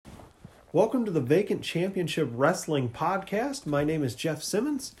Welcome to the Vacant Championship Wrestling Podcast. My name is Jeff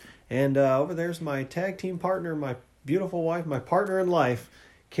Simmons, and over there's my tag team partner, my beautiful wife, my partner in life,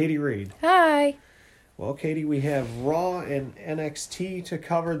 Katie Reed. Hi. Well, Katie, we have Raw and NXT to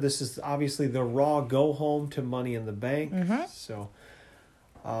cover. This is obviously the Raw go-home to Money in the Bank. So,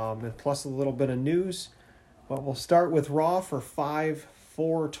 and plus a little bit of news. But we'll start with Raw for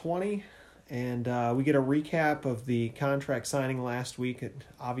 5/4/20. And we get a recap of the contract signing last week. It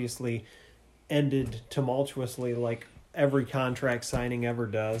obviously ended tumultuously like every contract signing ever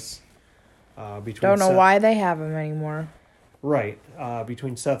does. Don't know why they have them anymore. Right.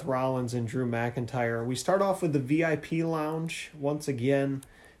 Between Seth Rollins and Drew McIntyre. We start off with the VIP lounge once again.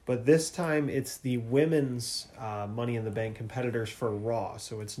 But this time it's the women's Money in the Bank competitors for Raw.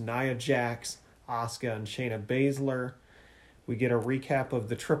 So it's Nia Jax, Asuka, and Shayna Baszler. We get a recap of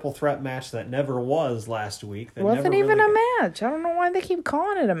the triple threat match that never was last week. It wasn't even a match. I don't know why they keep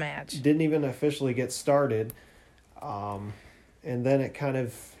calling it a match. Didn't even officially get started. And then it kind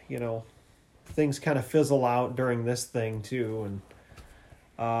of, things kind of fizzle out during this thing too.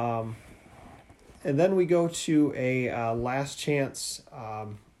 And then we go to a last chance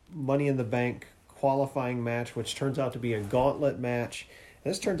Money in the Bank qualifying match, which turns out to be a gauntlet match.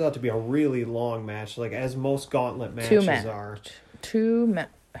 This turns out to be a really long match, like as most gauntlet matches are. Too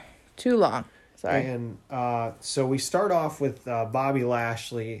long. Sorry. And so we start off with Bobby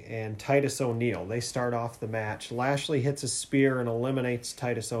Lashley and Titus O'Neil. They start off the match. Lashley hits a spear and eliminates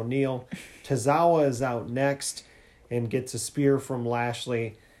Titus O'Neil. Tozawa is out next and gets a spear from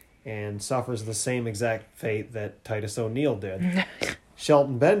Lashley and suffers the same exact fate that Titus O'Neil did.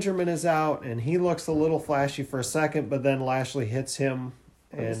 Shelton Benjamin is out, and he looks a little flashy for a second, but then Lashley hits him.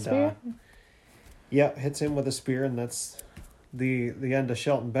 Hits him with a spear, and that's the end of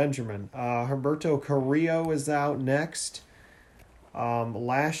Shelton Benjamin. Humberto Carrillo is out next.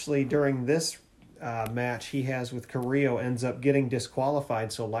 Lashley, during this match he has with Carrillo, ends up getting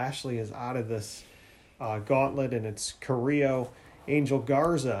disqualified, so Lashley is out of this gauntlet, and it's Carrillo. Angel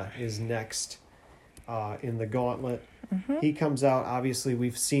Garza is next in the gauntlet. He comes out. Obviously,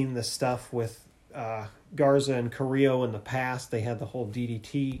 we've seen this stuff with Garza and Carrillo in the past. They had the whole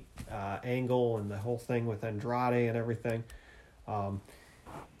DDT angle and the whole thing with Andrade and everything.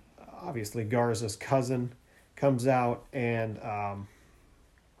 Obviously Garza's cousin comes out, and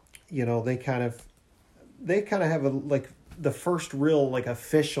they kind of have the first real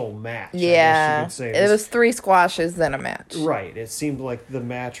official match. Yeah, I guess you could say. It was 3 squashes then a match. Right. It seemed like the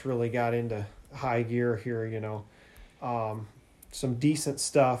match really got into high gear here. Some decent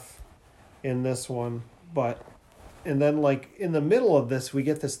stuff in this one, and then in the middle of this we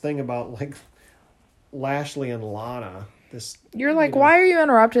get this thing about Lashley and Lana. You're why are you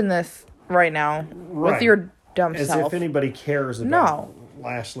interrupting this right now with your dumb self? As if anybody cares about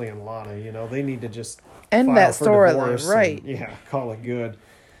Lashley and Lana. They need to just end that storyline, right? Call it good.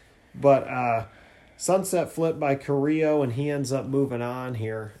 But sunset flip by Carrillo, and he ends up moving on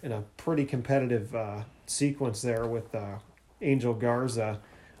here in a pretty competitive sequence there with Angel Garza.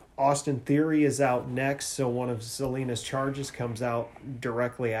 Austin Theory is out next, so one of Zelina's charges comes out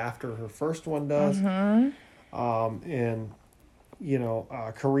directly after her first one does.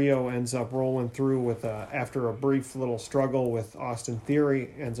 Carrillo ends up rolling through with after a brief little struggle with Austin Theory,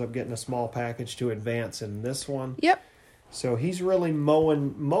 ends up getting a small package to advance in this one. Yep. So he's really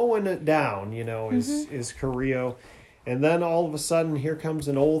mowing it down, is Carrillo. And then all of a sudden, here comes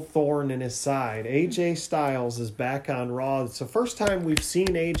an old thorn in his side. AJ Styles is back on Raw. It's the first time we've seen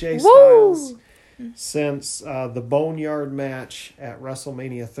AJ Styles since the Boneyard match at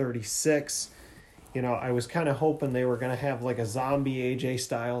WrestleMania 36. I was kind of hoping they were going to have a zombie AJ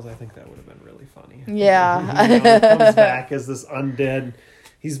Styles. I think that would have been really funny. Yeah. He comes back as this undead.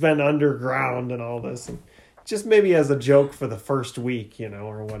 He's been underground and all this. And just maybe as a joke for the first week,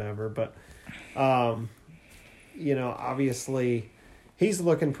 or whatever. But... obviously he's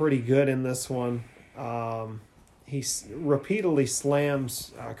looking pretty good in this one. He repeatedly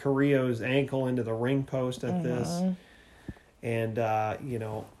slams Carrillo's ankle into the ring post at this. And,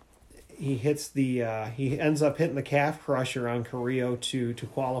 he hits he ends up hitting the calf crusher on Carrillo to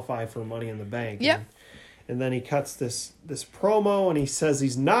qualify for Money in the Bank. Yep. And then he cuts this promo, and he says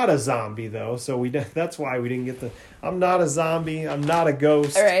he's not a zombie, though. So that's why we didn't get I'm not a zombie, I'm not a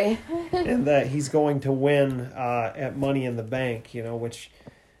ghost. All right. And that he's going to win at Money in the Bank, which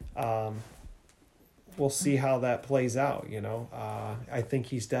we'll see how that plays out, I think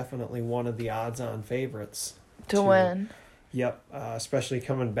he's definitely one of the odds-on favorites. To win. Yep, especially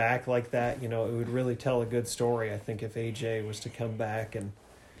coming back like that, it would really tell a good story, I think, if AJ was to come back and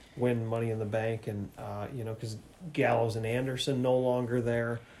win Money in the Bank, and because Gallows and Anderson no longer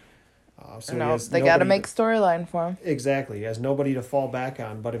there. So they got to make storyline for him. Exactly. He has nobody to fall back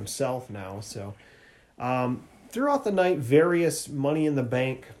on but himself now. So throughout the night, various Money in the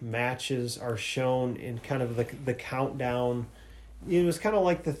Bank matches are shown in kind of the countdown. It was kind of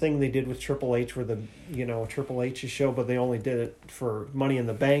like the thing they did with Triple H, where Triple H's show, but they only did it for Money in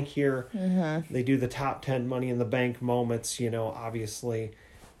the Bank here. Mm-hmm. They do the top 10 Money in the Bank moments, obviously.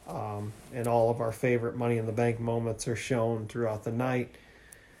 And all of our favorite Money in the Bank moments are shown throughout the night.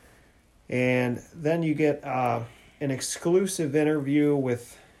 And then you get an exclusive interview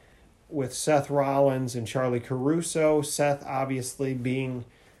with Seth Rollins and Charlie Caruso. Seth obviously being,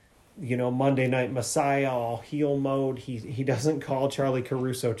 Monday Night Messiah, all heel mode. He doesn't call Charlie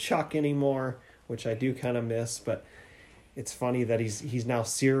Caruso Chuck anymore, which I do kind of miss, but it's funny that he's now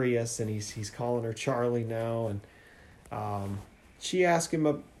serious and he's calling her Charlie now. And she asked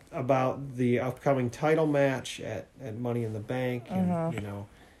him about the upcoming title match at Money in the Bank, and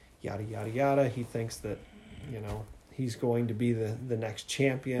yada yada yada. He thinks that he's going to be the next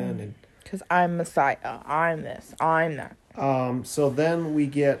champion, and because I'm Messiah, I'm this, I'm that. So then we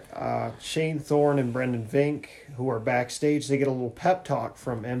get Shane Thorne and Brendan Vink, who are backstage. They get a little pep talk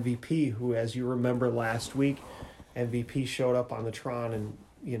from MVP, who, as you remember last week, MVP showed up on the Tron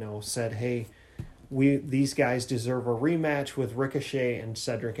and said, "Hey, these guys deserve a rematch with Ricochet and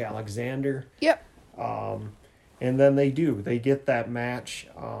Cedric Alexander." Yep. And then they do. They get that match.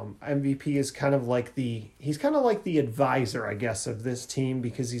 MVP is kind of like the advisor, I guess, of this team,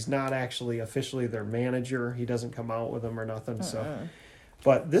 because he's not actually officially their manager. He doesn't come out with them or nothing. So,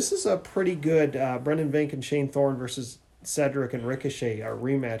 but this is a pretty good Brendan Vink and Shane Thorne versus Cedric and Ricochet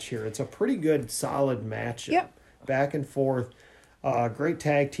rematch here. It's a pretty good, solid matchup. Yep. Back and forth. Great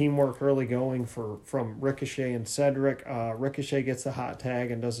tag teamwork early going from Ricochet and Cedric. Ricochet gets the hot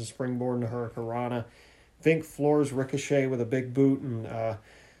tag and does a springboard into Hurricanrana. Vink floors Ricochet with a big boot, and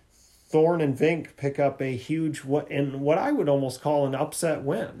Thorne and Vink pick up a huge what I would almost call an upset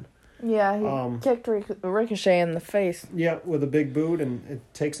win. Yeah, he kicked Ricochet in the face. Yeah, with a big boot, and it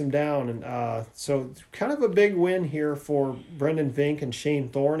takes him down. And so kind of a big win here for Brendan Vink and Shane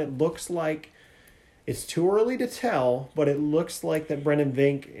Thorne. It looks like it's too early to tell, but it looks like that Brendan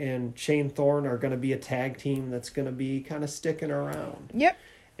Vink and Shane Thorne are going to be a tag team that's going to be kind of sticking around. Yep.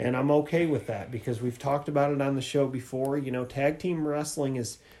 And I'm okay with that, because we've talked about it on the show before. Tag team wrestling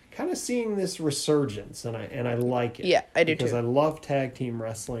is kind of seeing this resurgence, and I like it. Yeah, I do too. Because I love tag team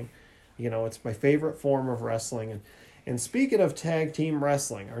wrestling. It's my favorite form of wrestling. And speaking of tag team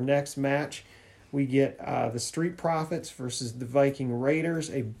wrestling, our next match, we get the Street Profits versus the Viking Raiders.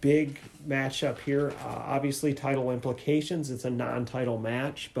 A big matchup here. Obviously, title implications. It's a non-title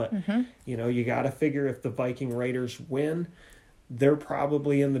match, but you got to figure if the Viking Raiders win, they're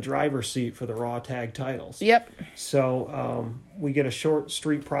probably in the driver's seat for the Raw Tag titles. Yep. So we get a short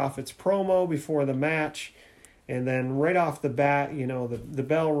Street Profits promo before the match. And then right off the bat, the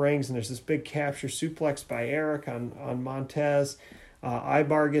bell rings and there's this big capture suplex by Eric on Montez.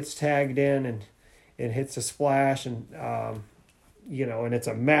 Ibar gets tagged in and it hits a splash. And, and it's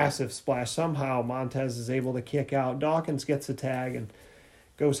a massive splash. Somehow Montez is able to kick out. Dawkins gets a tag and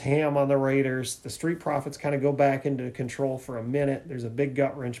goes ham on the Raiders. The Street Profits kind of go back into control for a minute. There's a big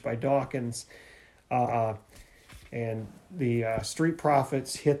gut wrench by Dawkins. And the Street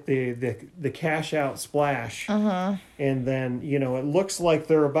Profits hit the cash out splash. Uh-huh. And then, it looks like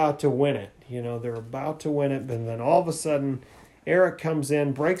they're about to win it. They're about to win it. But then all of a sudden, Eric comes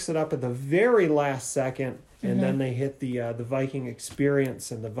in, breaks it up at the very last second. And then they hit the Viking Experience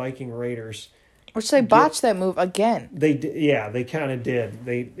and the Viking Raiders. Which they botched that move again. They kind of did.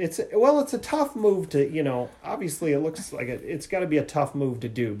 It's a tough move to, obviously it looks like it's got to be a tough move to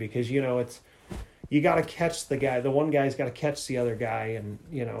do, because, you got to catch the guy. The one guy's got to catch the other guy, and,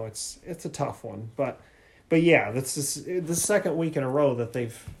 it's a tough one. But yeah, that's the second week in a row that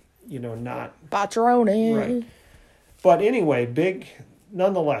they've, not. Botcheroni. Right. But anyway,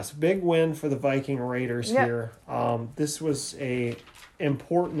 nonetheless, big win for the Viking Raiders here. This was a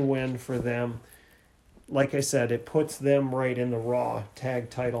important win for them. Like I said, it puts them right in the Raw tag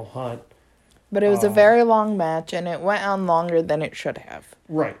title hunt. But it was a very long match, and it went on longer than it should have.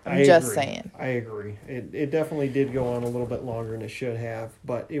 Right. I'm just saying. I agree. It definitely did go on a little bit longer than it should have,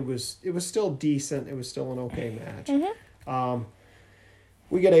 but it was still decent. It was still an okay match. Mm-hmm.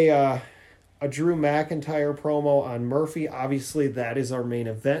 We get a Drew McIntyre promo on Murphy. Obviously, that is our main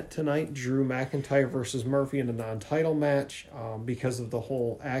event tonight. Drew McIntyre versus Murphy in a non-title match, because of the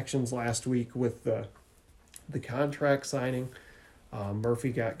whole actions last week with the contract signing.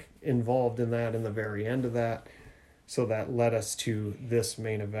 Murphy got involved in that in the very end of that, so that led us to this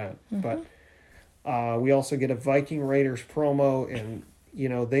main event. Mm-hmm. But we also get a Viking Raiders promo, and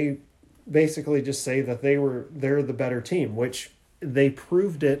they basically just say that they're the better team, which they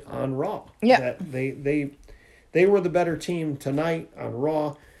proved it on Raw. Yeah. That they were the better team tonight on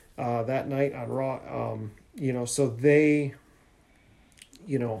Raw, that night on Raw. So they,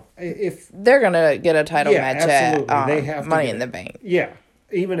 if they're gonna get a title match absolutely. at They have Money in the Bank. Yeah,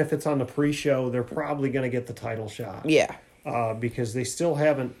 even if it's on the pre-show, they're probably going to get the title shot. Yeah. Because they still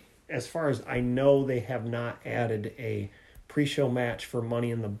haven't, as far as I know, they have not added a pre-show match for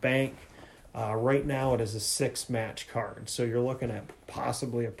Money in the Bank. Right now, it is a 6-match card, so you're looking at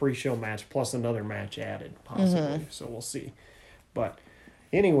possibly a pre-show match plus another match added, possibly. So we'll see. But,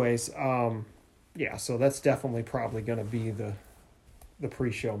 anyways, so that's definitely probably going to be the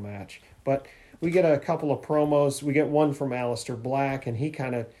pre-show match. But we get a couple of promos. We get one from Aleister Black, and he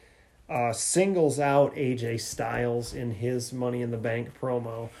kind of singles out AJ Styles in his Money in the Bank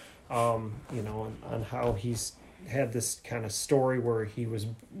promo, on how he's had this kind of story where he was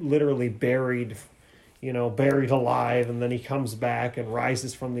literally buried alive, and then he comes back and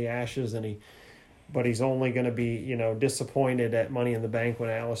rises from the ashes, but he's only going to be, disappointed at Money in the Bank when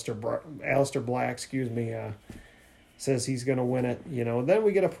Aleister Black, says he's going to win it. Then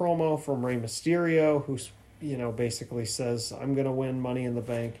we get a promo from Rey Mysterio, who's, basically says, I'm going to win Money in the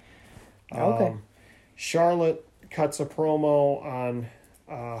Bank. Okay. Charlotte cuts a promo on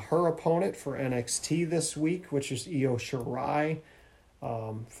her opponent for NXT this week, which is Io Shirai,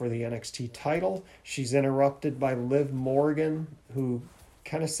 for the NXT title. She's interrupted by Liv Morgan, who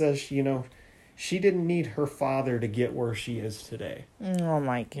kind of says, she didn't need her father to get where she is today. Oh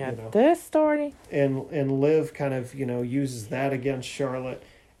my God, this story. And Liv kind of, uses that against Charlotte.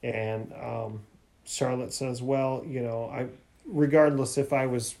 And Charlotte says, well, regardless if I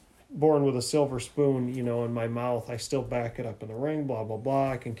was born with a silver spoon, in my mouth, I still back it up in the ring, blah, blah,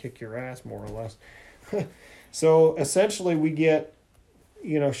 blah. I can kick your ass, more or less. So essentially we get,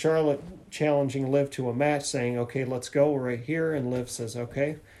 Charlotte challenging Liv to a match, saying, okay, let's go right here. And Liv says,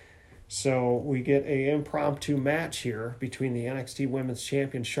 okay. So we get a impromptu match here between the NXT Women's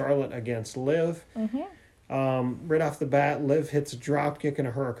Champion Charlotte against Liv. Right off the bat, Liv hits a dropkick and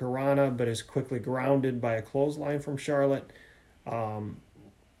a hurricanrana, but is quickly grounded by a clothesline from Charlotte.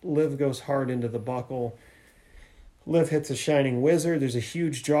 Liv goes hard into the buckle. Liv hits a Shining Wizard. There's a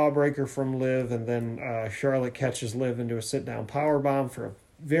huge jawbreaker from Liv, and then Charlotte catches Liv into a sit-down powerbomb for a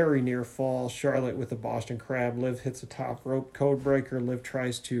very near fall. Charlotte with the Boston Crab. Liv hits a top rope codebreaker. Liv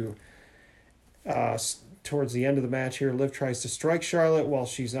tries to... towards the end of the match here, Liv tries to strike Charlotte while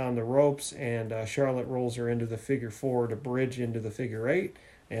she's on the ropes, and Charlotte rolls her into the figure 4 to bridge into the figure 8,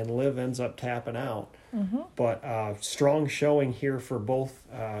 and Liv ends up tapping out. But strong showing here for both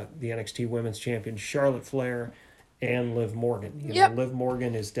the NXT Women's Champion Charlotte Flair and Liv Morgan. Liv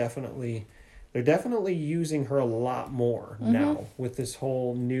Morgan is they're definitely using her a lot more now with this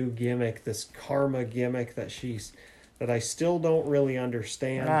whole new gimmick, this karma gimmick that I still don't really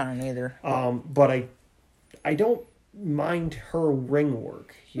understand. I don't either. But I don't mind her ring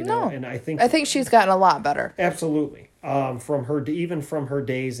work, and I think she's gotten a lot better. Absolutely. From her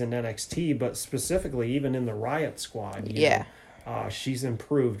days in NXT, but specifically even in the Riot Squad, she's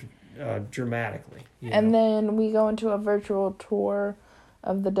improved dramatically. And then we go into a virtual tour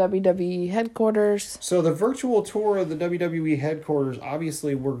of the WWE headquarters. So the virtual tour of the WWE headquarters,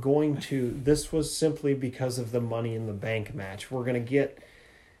 obviously this was simply because of the Money in the Bank match. We're going to get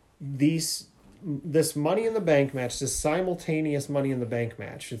this Money in the Bank match, this simultaneous Money in the Bank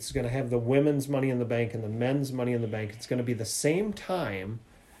match. It's going to have the women's Money in the Bank and the men's Money in the Bank. It's going to be the same time.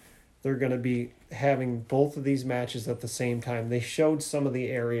 They're going to be having both of these matches at the same time. They showed some of the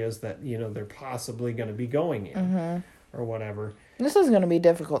areas that, they're possibly going to be going in or whatever. This is going to be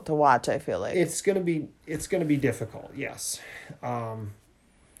difficult to watch, I feel like. It's going to be difficult, yes.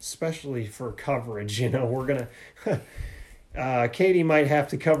 Especially for coverage, we're going to... Katie might have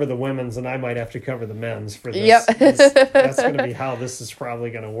to cover the women's, and I might have to cover the men's for this. Yep. That's going to be how this is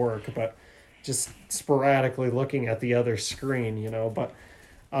probably going to work, but just sporadically looking at the other screen, But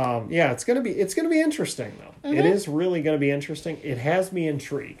it's going to be interesting, though. It is really going to be interesting. It has me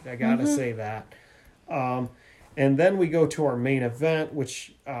intrigued. I got to say that. And then we go to our main event,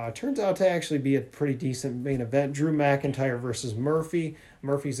 which turns out to actually be a pretty decent main event. Drew McIntyre versus Murphy.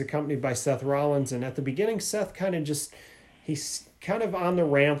 Murphy's accompanied by Seth Rollins, and at the beginning, Seth he's kind of on the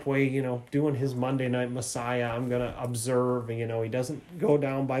rampway, doing his Monday Night Messiah. I'm going to observe, he doesn't go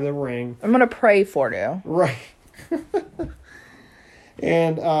down by the ring. I'm going to pray for you. Right.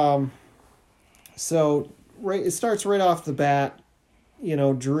 And so it starts right off the bat.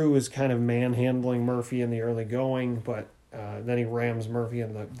 Drew is kind of manhandling Murphy in the early going, but then he rams Murphy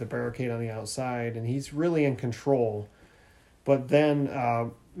in the barricade on the outside, and he's really in control. But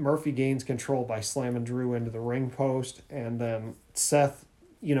then Murphy gains control by slamming Drew into the ring post, and then Seth,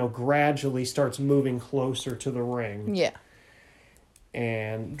 gradually starts moving closer to the ring. Yeah.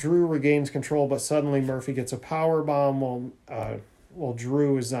 And Drew regains control, but suddenly Murphy gets a power bomb while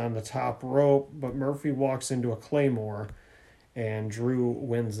Drew is on the top rope, but Murphy walks into a Claymore, and Drew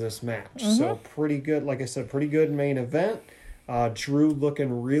wins this match. Mm-hmm. So pretty good, like I said, pretty good main event. Drew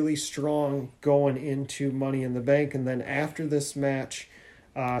looking really strong going into Money in the Bank, and then after this match,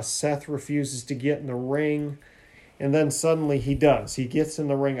 Seth refuses to get in the ring, and then suddenly he does. He gets in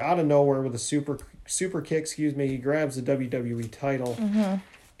the ring out of nowhere with a super kick, he grabs the WWE title,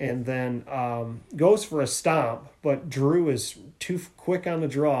 and then goes for a stomp, but Drew is too quick on the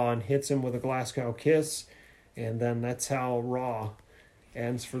draw and hits him with a Glasgow kiss, and then that's how Raw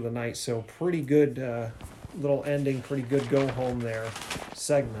ends for the night. So pretty good little ending, pretty good go home there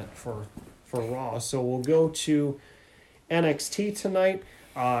segment for Raw. So we'll go to NXT tonight.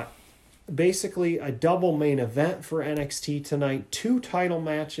 Basically a double main event for NXT tonight. 2 title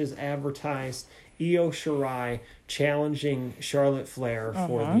matches advertised. Io Shirai challenging Charlotte Flair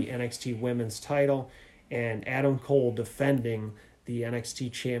for the NXT Women's title, and Adam Cole defending the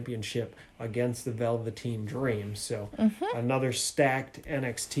NXT Championship against the Velveteen Dream. So another stacked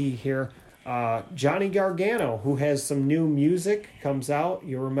NXT here. Johnny Gargano, who has some new music, comes out.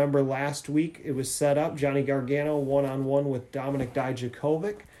 You remember last week it was set up. Johnny Gargano one-on-one with Dominik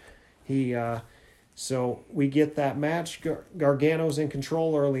Dijakovic. So we get that match. Gargano's in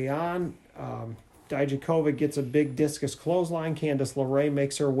control early on. Dijakovic gets a big discus clothesline. Candice LeRae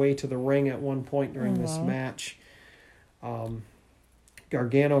makes her way to the ring at one point during this match.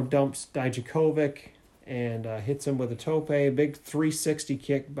 Gargano dumps Dijakovic and hits him with a tope. A big 360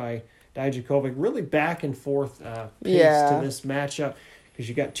 kick by Dijakovic. Really back and forth pace to this matchup, because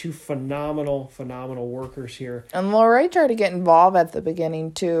you got 2 phenomenal workers here. And LeRae tried to get involved at the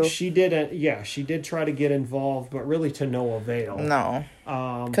beginning too. She did try to get involved, but really to no avail. No,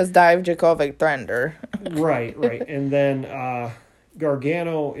 because Dijakovic threatened her. right. And then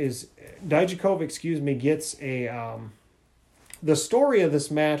Dijakovic, gets a... the story of this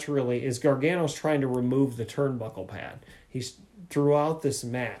match really is Gargano's trying to remove the turnbuckle pad. He's throughout this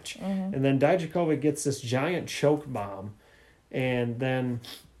match. And then Dijakovic gets this giant choke bomb. And then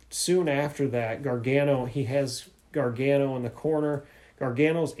soon after that, he has Gargano in the corner.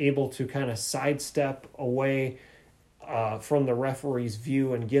 Gargano's able to kind of sidestep away from the referee's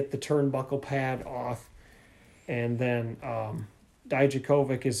view and get the turnbuckle pad off. And then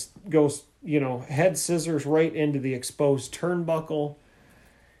Dijakovic goes head scissors right into the exposed turnbuckle.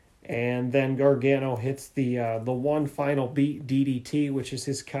 And then Gargano hits the one final beat DDT, which is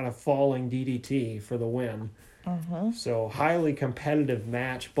his kind of falling DDT for the win. So highly competitive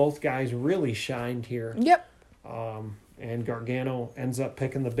match. Both guys really shined here. Yep. And Gargano ends up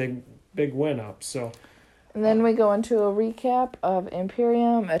picking the big win up. So. And then we go into a recap of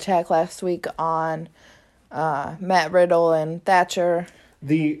Imperium attack last week on Matt Riddle and Thatcher.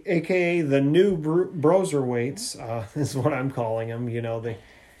 AKA the new Broserweights is what I'm calling them.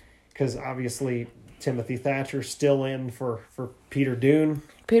 Because obviously Timothy Thatcher's still in for Peter Dune.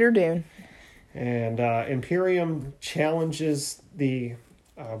 And Imperium challenges the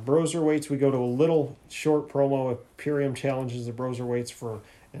Broserweights. We go to a little short promo. Imperium challenges the Broserweights for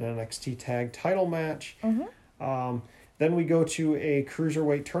an NXT tag title match. Then we go to a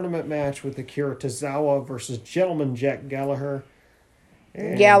Cruiserweight tournament match with Akira Tozawa versus Gentleman Jack Gallagher.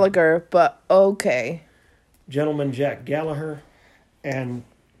 Gallagher, but okay. Gentleman Jack Gallagher. And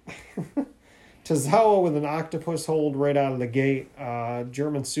Tozawa with an octopus hold right out of the gate.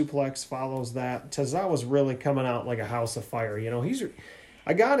 German suplex follows that. Tozawa's really coming out like a house of fire.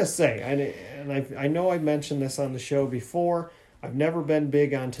 I gotta say, I know I mentioned this on the show before. I've never been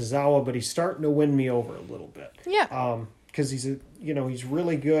big on Tozawa, but he's starting to win me over a little bit. Yeah. Because he's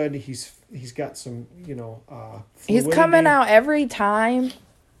really good. He's got some fluidity. He's coming out every time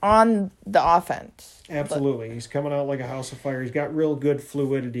on the offense. Absolutely. He's coming out like a house of fire. He's got real good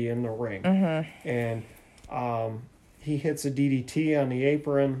fluidity in the ring. And he hits a DDT on the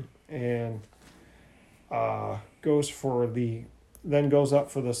apron and goes up for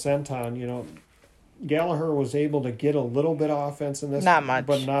the senton. Gallagher was able to get a little bit of offense in this. Not much.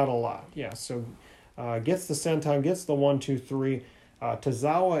 But not a lot. Yeah, so gets the senton, gets the 1-2-3.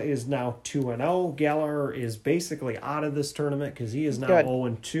 Tozawa is now 2-0. Gallagher is basically out of this tournament because he is now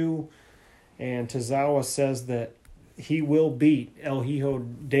 0-2. And Tozawa says that he will beat El Hijo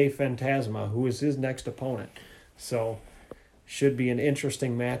de Fantasma, who is his next opponent. So should be an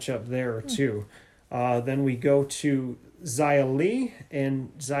interesting matchup there too. Then we go to Xia Li,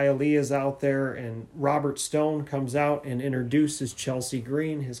 and Xia Li is out there, and Robert Stone comes out and introduces Chelsea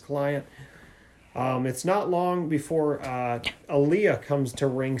Green, his client. It's not long before Aaliyah comes to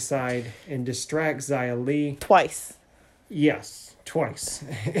ringside and distracts Xia Li. Twice. Yes, twice.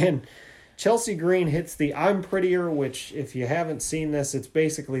 And Chelsea Green hits the I'm Prettier, which, if you haven't seen this, it's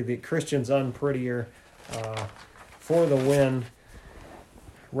basically the Christian's Unprettier for the win.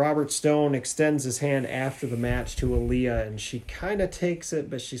 Robert Stone extends his hand after the match to Aaliyah, and she kind of takes it,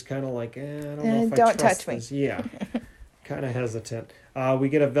 but she's kind of like, I don't know if I don't trust touch this. me. Yeah, kind of hesitant. We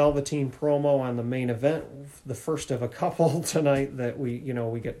get a Velveteen promo on the main event, the first of a couple tonight that we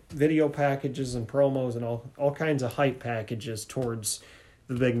get video packages and promos and all kinds of hype packages towards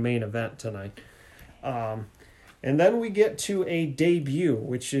the big main event tonight. And then we get to a debut,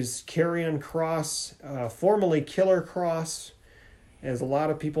 which is Karrion Kross, formerly Killer Kross, as a lot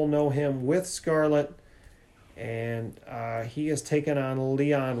of people know him, with Scarlett. And he has taken on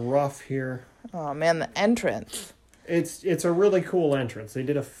Leon Ruff here. Oh, man, the entrance. It's a really cool entrance. They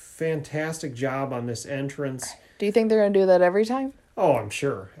did a fantastic job on this entrance. Do you think they're going to do that every time? Oh, I'm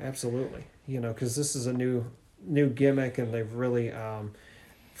sure. Absolutely. Because this is a new gimmick, and they've really...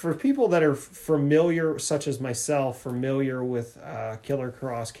 for people that are familiar, such as myself, familiar with Killer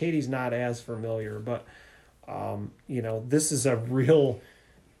Kross, Katie's not as familiar, but... this is a real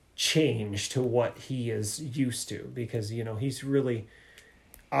change to what he is used to, because, he's really,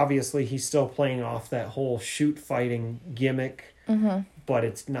 obviously he's still playing off that whole shoot fighting gimmick, but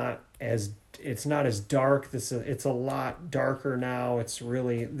it's not as dark. It's a lot darker now. It's a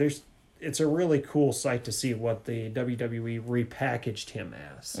really cool sight to see what the WWE repackaged him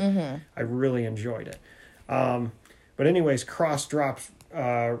as. I really enjoyed it. But anyways, Kross drops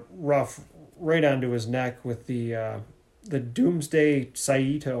Ruff right onto his neck with the Doomsday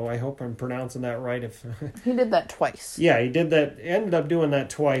Saito. I hope I'm pronouncing that right. If he did that twice. Yeah, he did that. Ended up doing that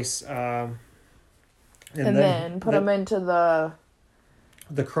twice. And then put him into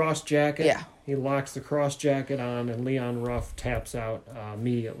the cross jacket. Yeah. He locks the cross jacket on, and Leon Ruff taps out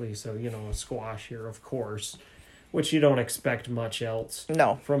immediately. So, a squash here, of course, which you don't expect much else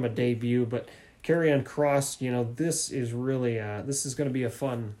from a debut. But Karrion Kross, this is really this is going to be a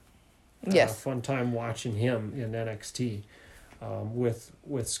fun time watching him in NXT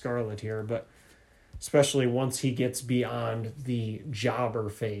with Scarlett here, but especially once he gets beyond the jobber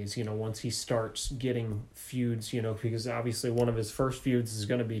phase, once he starts getting feuds, because obviously one of his first feuds is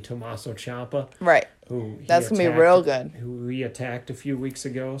going to be Tommaso Ciampa. Right. That's going to be real good. Who he attacked a few weeks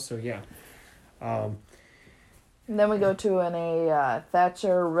ago, so yeah. And then we go to a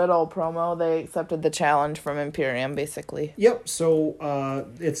Thatcher Riddle promo. They accepted the challenge from Imperium, basically. Yep. So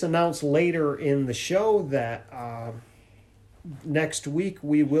it's announced later in the show that next week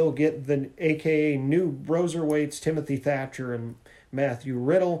we will get the AKA new Broserweights, Timothy Thatcher and Matthew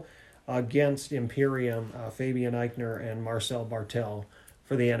Riddle, against Imperium, Fabian Eichner and Marcel Bartel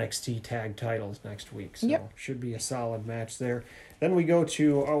for the NXT tag titles next week. So should be a solid match there. Then we go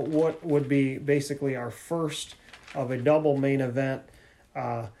to what would be basically our first of a double main event,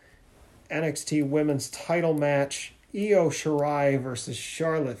 NXT women's title match, Io Shirai versus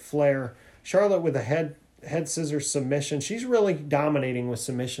Charlotte Flair. Charlotte with a head scissors submission. She's really dominating with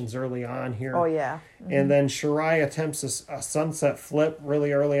submissions early on here. Oh, yeah. Mm-hmm. And then Shirai attempts a sunset flip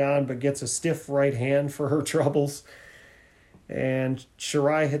really early on, but gets a stiff right hand for her troubles. And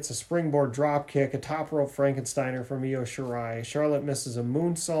Shirai hits a springboard drop kick, a top rope Frankensteiner from Io Shirai. Charlotte misses a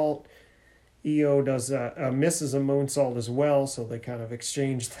moonsault. Io misses a moonsault as well, so they kind of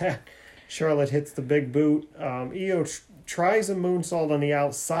exchange that. Charlotte hits the big boot. Io tries a moonsault on the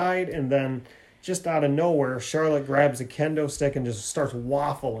outside, and then just out of nowhere, Charlotte grabs a kendo stick and just starts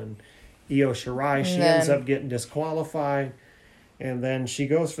waffling Io Shirai. She ends up getting disqualified, and then she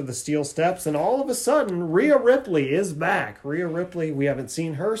goes for the steel steps, and all of a sudden, Rhea Ripley is back. Rhea Ripley, we haven't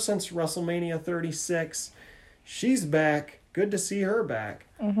seen her since WrestleMania 36. She's back. Good to see her back.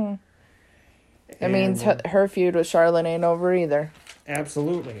 Mm-hmm. That means her feud with Charlotte ain't over either.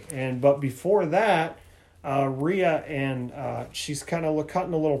 Absolutely. But before that, Rhea and she's kind of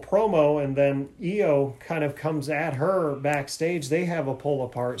cutting a little promo, and then Io kind of comes at her backstage. They have a pull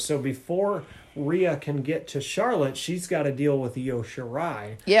apart. So before Rhea can get to Charlotte, she's got to deal with Io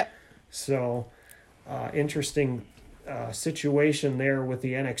Shirai. Yep. So interesting situation there with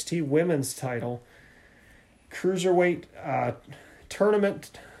the NXT women's title. Cruiserweight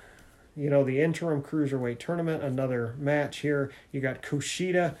tournament. The interim cruiserweight tournament, another match here. You got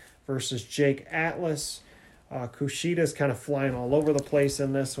Kushida versus Jake Atlas. Kushida's kind of flying all over the place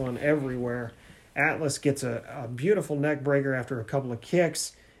in this one, everywhere. Atlas gets a beautiful neck breaker after a couple of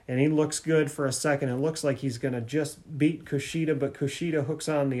kicks, and he looks good for a second. It looks like he's going to just beat Kushida, but Kushida hooks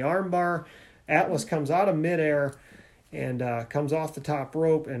on the armbar. Atlas comes out of midair and comes off the top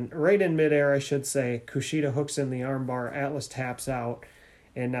rope, and right in midair, I should say, Kushida hooks in the armbar. Atlas taps out,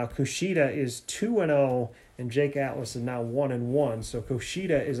 and now Kushida is 2-0, and Jake Atlas is now 1-1. So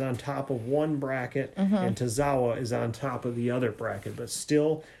Kushida is on top of one bracket, and Tozawa is on top of the other bracket, but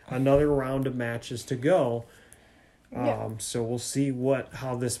still another round of matches to go. So we'll see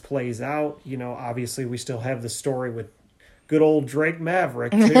how this plays out. Obviously we still have the story with good old Drake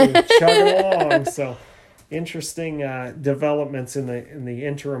Maverick too, chugging along. So interesting developments in the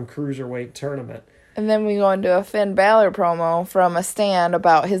interim cruiserweight tournament. And then we go into a Finn Balor promo from a stand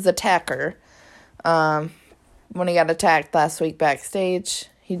about his attacker. When he got attacked last week backstage,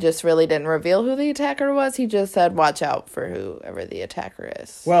 he just really didn't reveal who the attacker was. He just said, watch out for whoever the attacker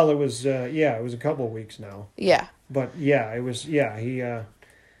is. Well, it was a couple of weeks now. Yeah. But he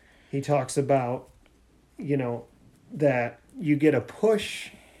talks about, that you get a push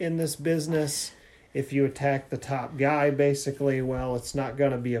in this business if you attack the top guy, basically. Well, it's not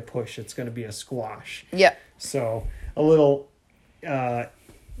going to be a push. It's going to be a squash. Yep. So a little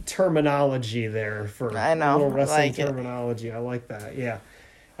terminology there for I know, a little wrestling like terminology. It. I like that. Yeah.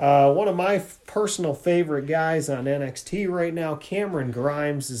 One of my personal favorite guys on NXT right now, Cameron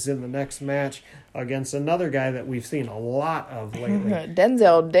Grimes, is in the next match against another guy that we've seen a lot of lately.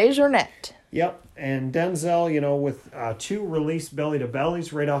 Denzel Desjardins. Yep, and Denzel, with 2 released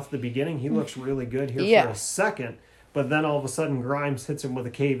belly-to-bellies right off the beginning, he looks really good here for a second, but then all of a sudden Grimes hits him with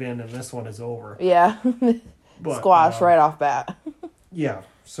a cave-in, and this one is over. Yeah, squash right off bat. Yeah,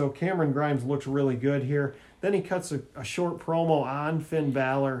 so Cameron Grimes looks really good here. Then he cuts a short promo on Finn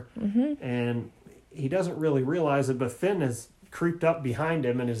Balor, and he doesn't really realize it, but Finn has creeped up behind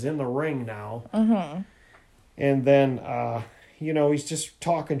him and is in the ring now. And then, he's just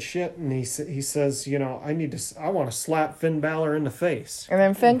talking shit, and he says, I want to slap Finn Balor in the face. And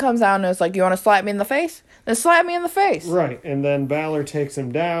then Finn comes out and is like, you want to slap me in the face? Then slap me in the face. Right, and then Balor takes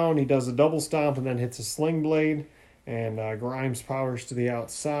him down. He does a double stomp and then hits a sling blade, and Grimes powers to the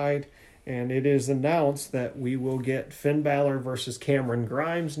outside. And it is announced that we will get Finn Balor versus Cameron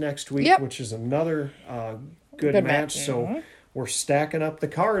Grimes next week, which is another good match. So we're stacking up the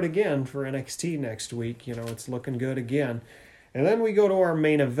card again for NXT next week. It's looking good again. And then we go to our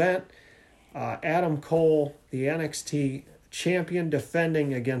main event. Adam Cole, the NXT champion,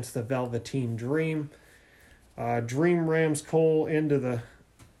 defending against the Velveteen Dream. Dream rams Cole into the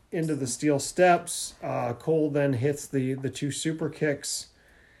steel steps. Cole then hits the 2 super kicks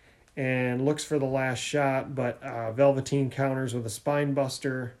and looks for the last shot, but Velveteen counters with a spine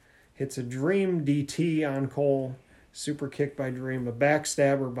buster, hits a Dream DT on Cole, super kick by Dream, a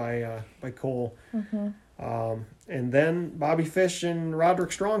backstabber by Cole, and then Bobby Fish and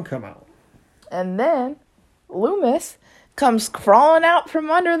Roderick Strong come out. And then Loomis comes crawling out from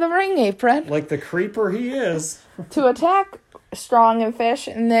under the ring apron. Like the creeper he is. To attack Strong and Fish,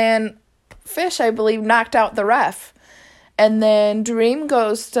 and then Fish, I believe, knocked out the ref. And then Dream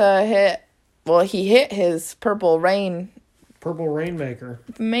goes to he hit his Purple Rainmaker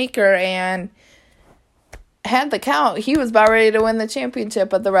and had the count. He was about ready to win the championship,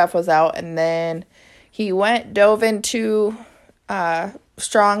 but the ref was out. And then he dove into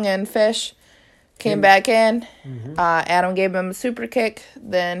Strong and Fish, came back in. Adam gave him a super kick,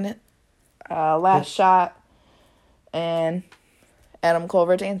 then last shot, and Adam Cole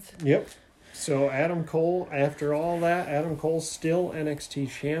retains. Yep. So Adam Cole, after all that, Adam Cole's still NXT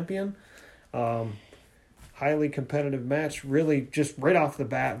champion. Highly competitive match. Really, just right off the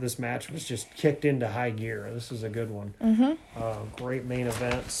bat, this match was just kicked into high gear. This is a good one. Great main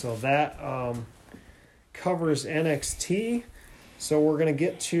event. So that covers NXT. So we're going to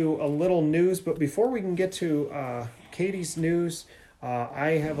get to a little news. But before we can get to Katie's news,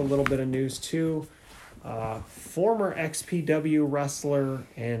 I have a little bit of news too. Former XPW wrestler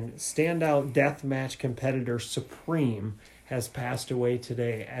and standout deathmatch competitor Supreme has passed away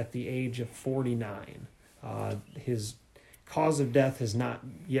today at the age of 49. His cause of death has not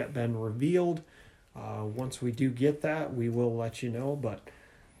yet been revealed. Once we do get that, we will let you know. But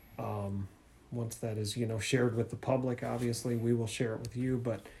once that is, shared with the public, obviously, we will share it with you.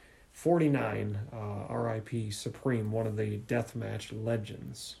 But 49, R.I.P. Supreme, one of the deathmatch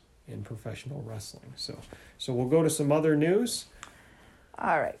legends in professional wrestling. So we'll go to some other news.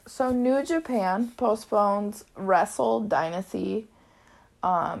 All right. So New Japan postpones Wrestle Dynasty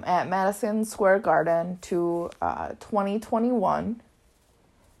at Madison Square Garden to 2021.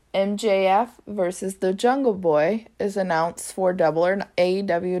 MJF versus the Jungle Boy is announced for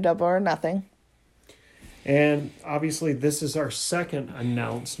AEW Double or Nothing. And obviously, this is our second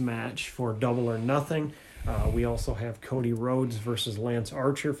announced match for Double or Nothing. We also have Cody Rhodes versus Lance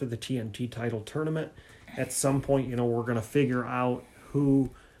Archer for the TNT title tournament. At some point, we're going to figure out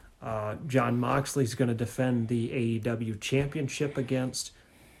who Jon Moxley's going to defend the AEW championship against,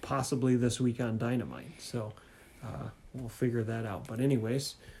 possibly this week on Dynamite. So we'll figure that out. But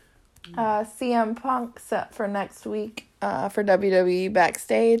anyways, CM Punk set for next week for WWE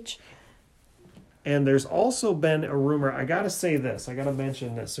Backstage. And there's also been a rumor, I got to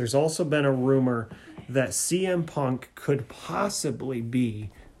mention this. There's also been a rumor that CM Punk could possibly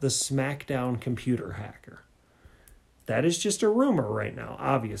be the SmackDown computer hacker. That is just a rumor right now,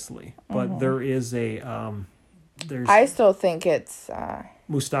 obviously. But there is I still think it's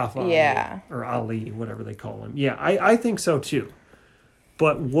Mustafa Ali, or Ali, whatever they call him. Yeah, I think so too.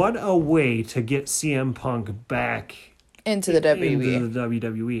 But what a way to get CM Punk back into the WWE. Into the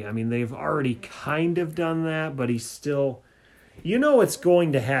WWE. I mean, they've already kind of done that, but he's still, it's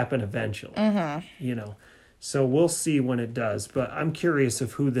going to happen eventually. So we'll see when it does. But I'm curious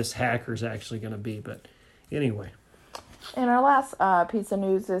of who this hacker's actually going to be. But anyway. And our last piece of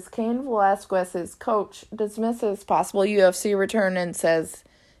news is Cain Velasquez's coach dismisses possible UFC return and says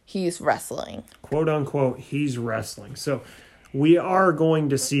he's wrestling. Quote unquote, he's wrestling. So we are going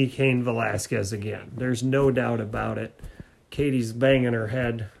to see Cain Velasquez again. There's no doubt about it. Katie's banging her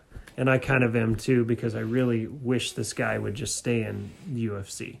head, and I kind of am too, because I really wish this guy would just stay in the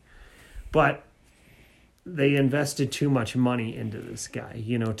UFC. But they invested too much money into this guy,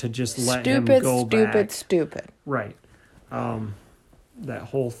 to just let him go back. Stupid. Right. That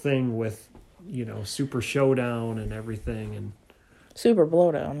whole thing with, Super Showdown and everything. And Super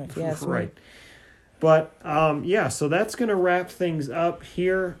Blowdown, if you ask me. Right. But, so that's going to wrap things up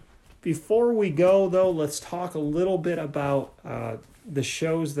here. Before we go, though, let's talk a little bit about the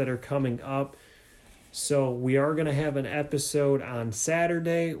shows that are coming up. So we are going to have an episode on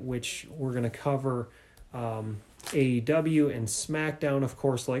Saturday, which we're going to cover AEW and SmackDown, of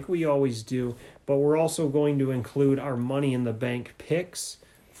course, like we always do. But we're also going to include our Money in the Bank picks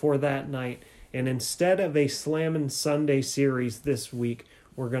for that night. And instead of a Slammin' Sunday series this week,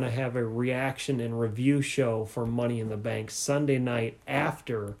 we're going to have a reaction and review show for Money in the Bank Sunday night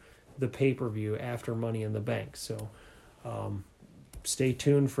after the pay-per-view, after Money in the Bank. So stay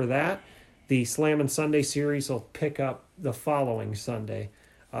tuned for that. The Slammin' Sunday series will pick up the following Sunday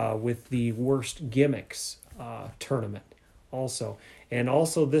with the Worst Gimmicks tournament also. And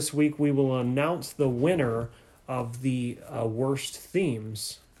also this week we will announce the winner of the Worst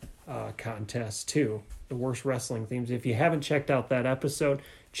Themes contest too. The Worst Wrestling Themes. If you haven't checked out that episode,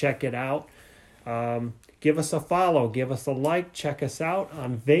 check it out. Give us a follow, give us a like, check us out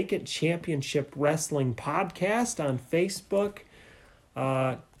on Vacant Championship Wrestling Podcast on Facebook.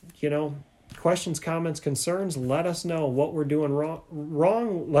 Questions, comments, concerns, let us know what we're doing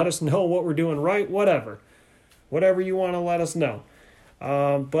wrong. Let us know what we're doing right, whatever you want to let us know.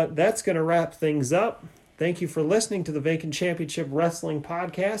 But that's going to wrap things up. Thank you for listening to the Vacant Championship Wrestling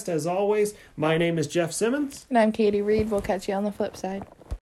Podcast. As always, my name is Jeff Simmons. And I'm Katie Reed. We'll catch you on the flip side.